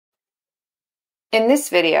In this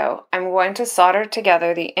video, I'm going to solder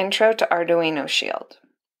together the intro to Arduino Shield.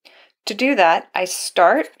 To do that, I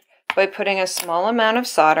start by putting a small amount of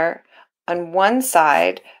solder on one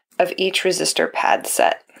side of each resistor pad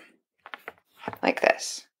set, like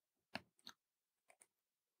this.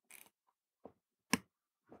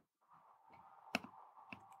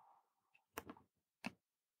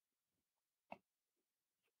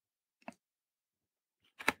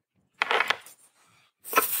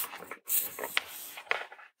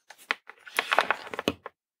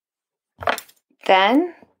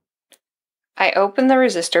 Then I open the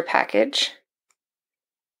resistor package,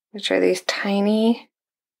 which are these tiny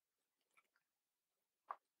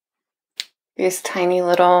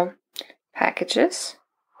little packages.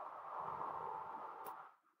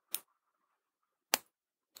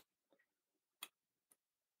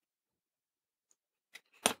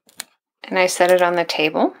 And I set it on the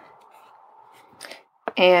table.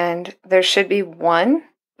 And there should be one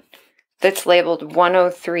that's labeled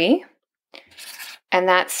 103. And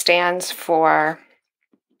that stands for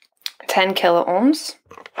 10 kiloohms.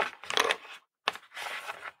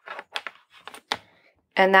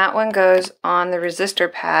 And that one goes on the resistor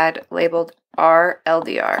pad labeled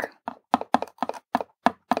RLDR.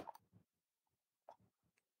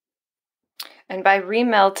 And by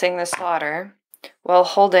remelting the solder while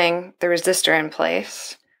holding the resistor in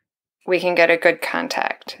place, we can get a good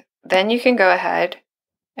contact. Then you can go ahead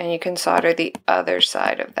and you can solder the other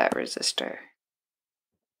side of that resistor.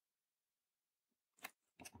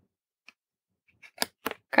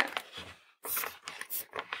 Okay.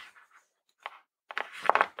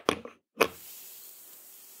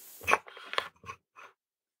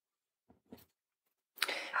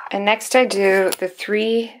 And next I do the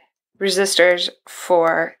 3 resistors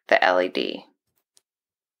for the LED.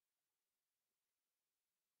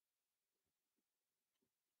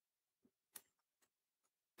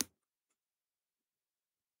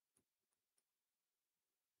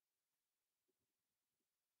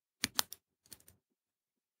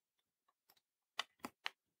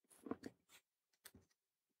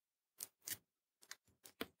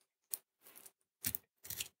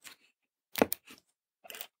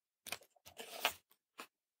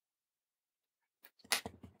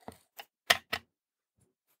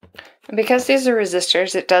 Because these are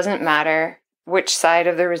resistors, it doesn't matter which side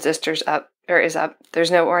of the resistors is up.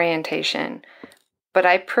 There's no orientation. But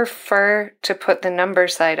I prefer to put the number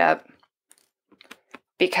side up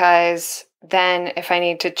because then if I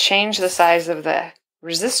need to change the size of the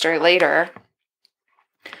resistor later,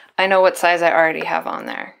 I know what size I already have on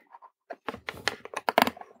there.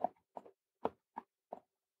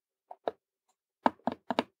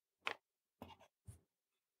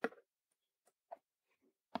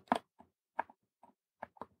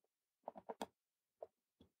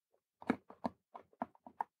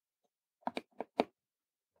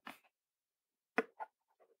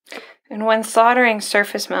 And when soldering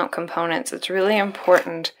surface mount components, it's really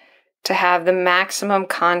important to have the maximum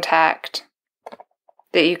contact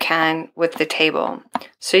that you can with the table.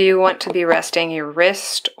 So you want to be resting your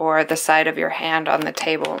wrist or the side of your hand on the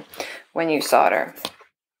table when you solder.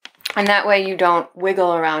 And that way you don't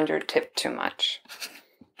wiggle around your tip too much.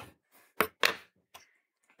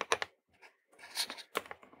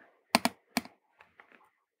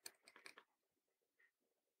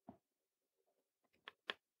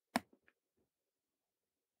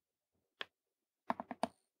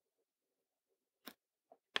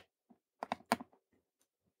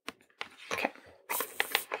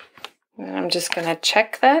 And I'm just going to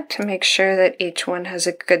check that to make sure that each one has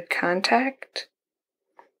a good contact.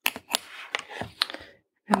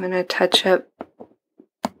 I'm going to touch up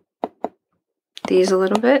these a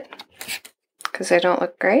little bit because they don't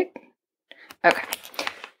look great. Okay.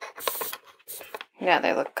 Now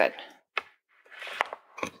they look good.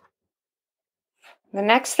 The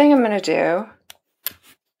next thing I'm going to do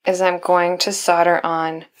is I'm going to solder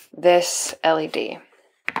on this LED.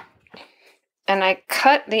 And I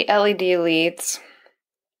cut the LED leads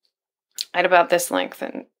at about this length,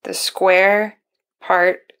 and the square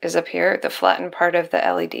part is up here, the flattened part of the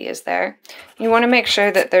LED is there. You want to make sure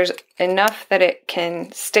that there's enough that it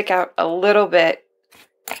can stick out a little bit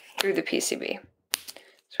through the PCB.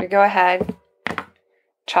 So we go ahead,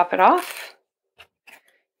 chop it off,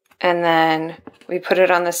 and then we put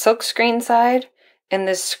it on the silkscreen side, and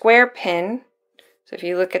this square pin. So if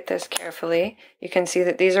you look at this carefully, you can see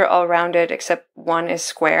that these are all rounded except one is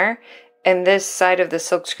square, and this side of the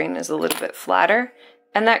silkscreen is a little bit flatter,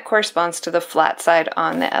 and that corresponds to the flat side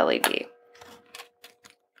on the LED.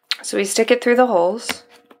 So we stick it through the holes,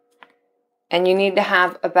 and you need to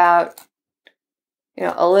have about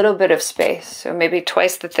a little bit of space. So maybe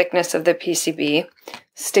twice the thickness of the PCB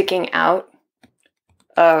sticking out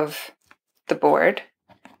of the board.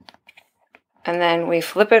 And then we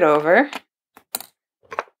flip it over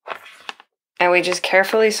and we just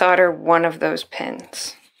carefully solder one of those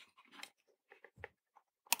pins.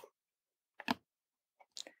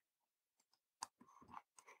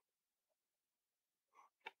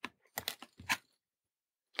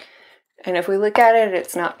 And if we look at it,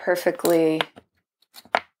 it's not perfectly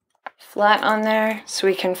flat on there, so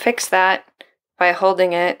we can fix that by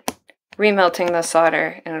holding it, remelting the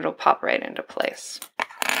solder, and it'll pop right into place.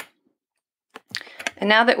 And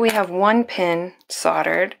now that we have one pin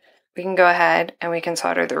soldered, we can go ahead and we can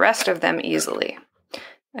solder the rest of them easily.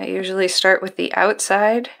 I usually start with the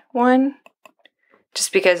outside one,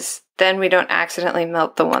 just because then we don't accidentally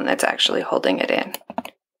melt the one that's actually holding it in.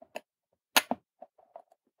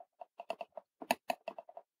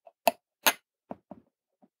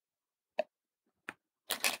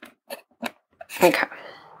 Okay.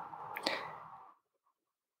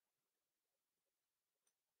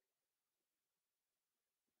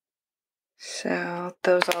 So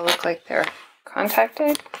those all look like they're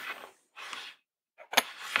contacted.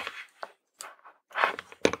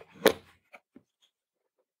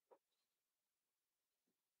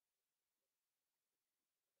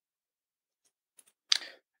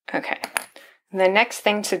 Okay. And the next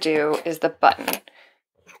thing to do is the button.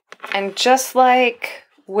 And just like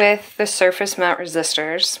with the surface mount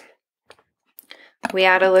resistors, we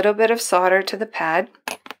add a little bit of solder to the pad,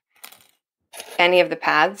 any of the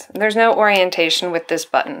pads. There's no orientation with this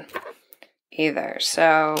button either,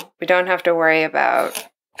 so we don't have to worry about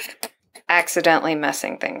accidentally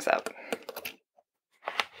messing things up.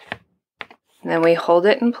 And then we hold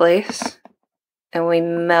it in place and we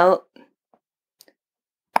melt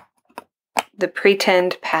the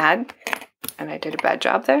pretend pad, and I did a bad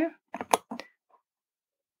job there.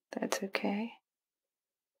 That's okay.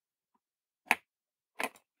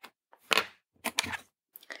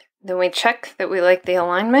 Then we check that we like the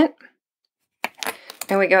alignment,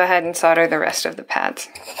 and we go ahead and solder the rest of the pads.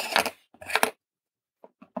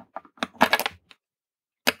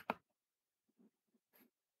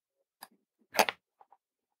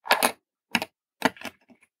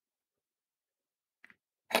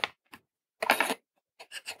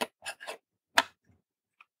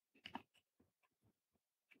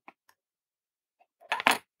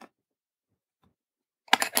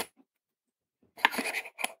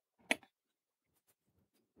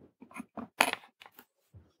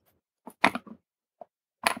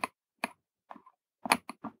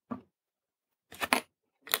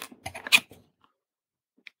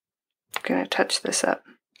 Going to touch this up.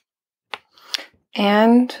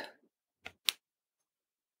 And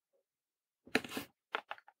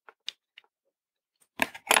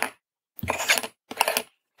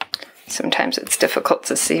sometimes it's difficult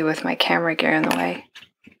to see with my camera gear in the way.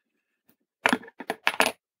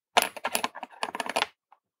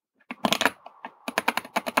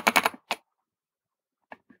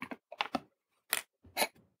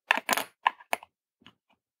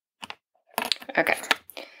 Okay.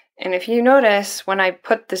 And if you notice, when I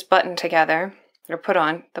put this button together, or put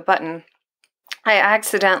on the button, I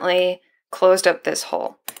accidentally closed up this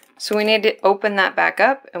hole. So we need to open that back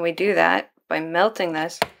up, and we do that by melting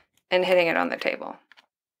this and hitting it on the table.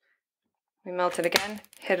 We melt it again,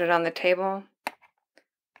 hit it on the table,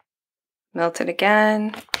 melt it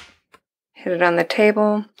again, hit it on the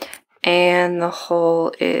table, and the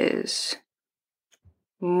hole is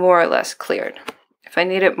more or less cleared. If I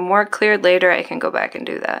need it more cleared later, I can go back and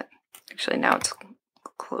do that. Actually, now it's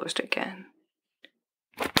closed again.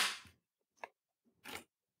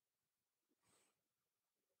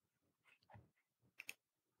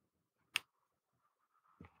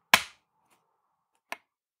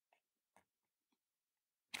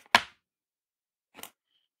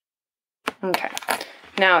 Okay,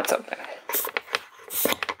 now it's open.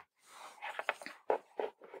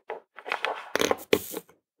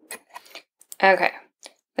 Okay,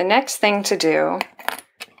 the next thing to do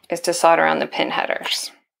is to solder on the pin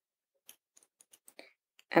headers.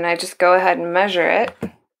 And I just go ahead and measure it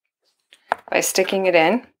by sticking it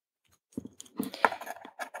in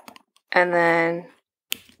and then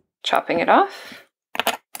chopping it off,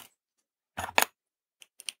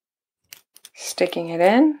 sticking it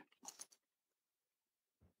in,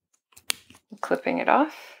 clipping it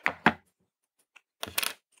off.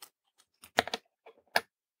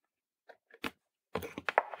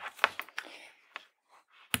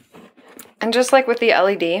 And just like with the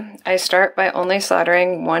LED, I start by only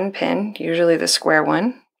soldering one pin, usually the square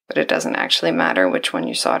one, but it doesn't actually matter which one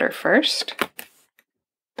you solder first.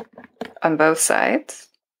 on both sides.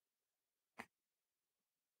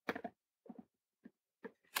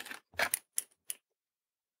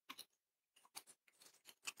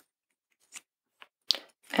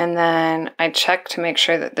 And then I check to make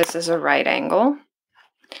sure that this is a right angle.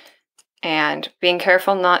 And being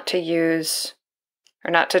careful not to use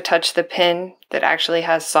or not to touch the pin that actually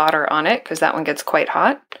has solder on it, because that one gets quite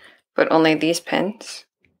hot, but only these pins.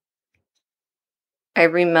 I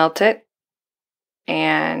remelt it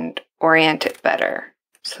and orient it better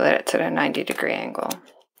so that it's at a 90-degree angle.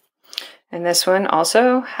 And this one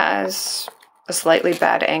also has a slightly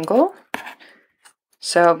bad angle.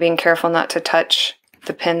 So being careful not to touch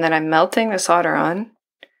the pin that I'm melting the solder on,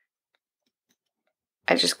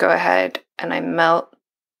 I just go ahead and I melt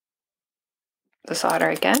the solder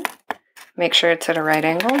again, make sure it's at a right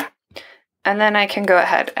angle, and then I can go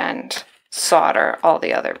ahead and solder all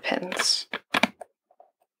the other pins.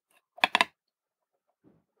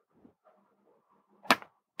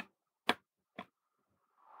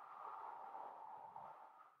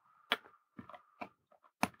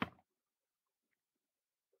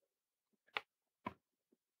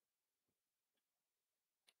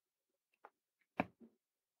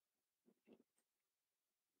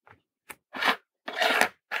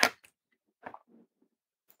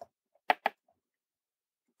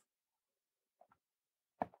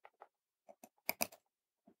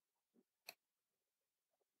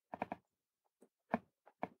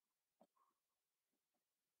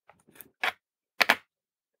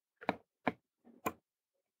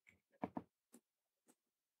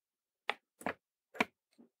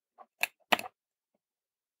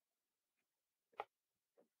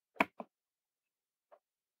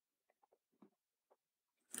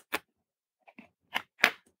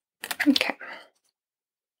 Okay.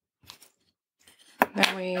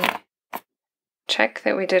 Then we check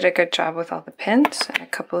that we did a good job with all the pins, and a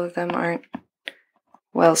couple of them aren't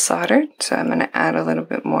well soldered, so I'm going to add a little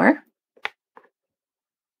bit more.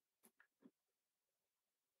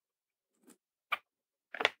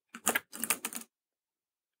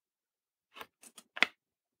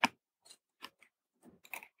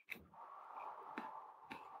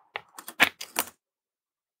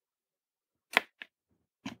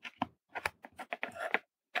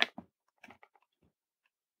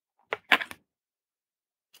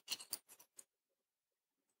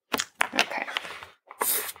 Okay.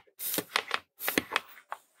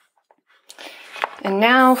 And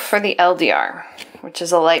now for the LDR, which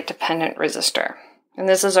is a light dependent resistor. And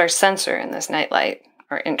this is our sensor in this nightlight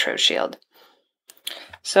or intro shield.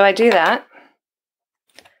 So I do that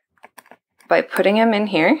by putting them in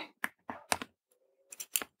here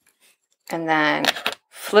and then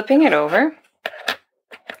flipping it over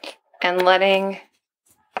and letting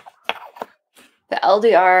the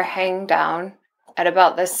LDR hang down at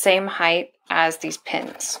about the same height as these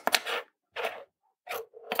pins.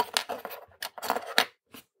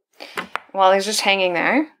 While he's just hanging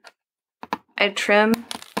there, I trim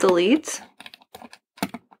the leads.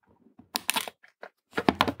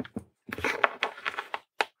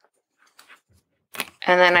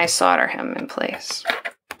 And then I solder him in place.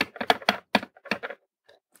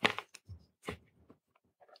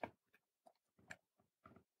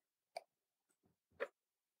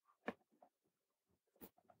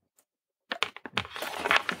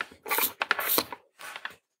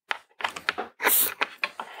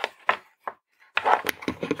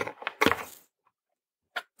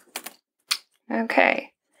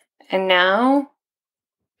 Okay, and now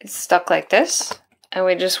it's stuck like this, and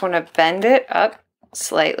we just want to bend it up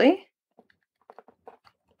slightly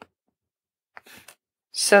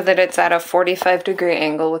so that it's at a 45-degree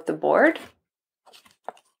angle with the board.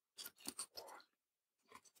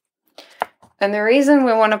 And the reason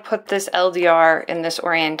we want to put this LDR in this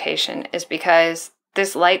orientation is because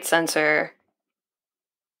this light sensor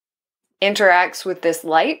interacts with this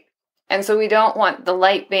light, and so we don't want the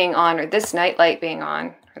light being on, or this night light being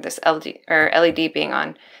on, or this LED being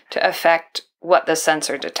on, to affect what the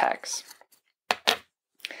sensor detects.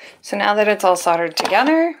 So now that it's all soldered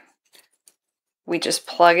together, we just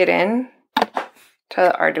plug it in to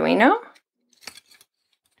the Arduino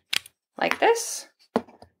like this,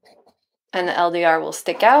 and the LDR will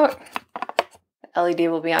stick out, the LED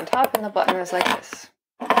will be on top, and the button is like this.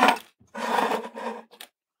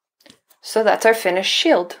 So that's our finished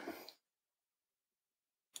shield.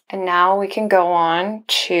 And now we can go on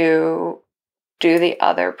to do the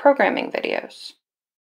other programming videos.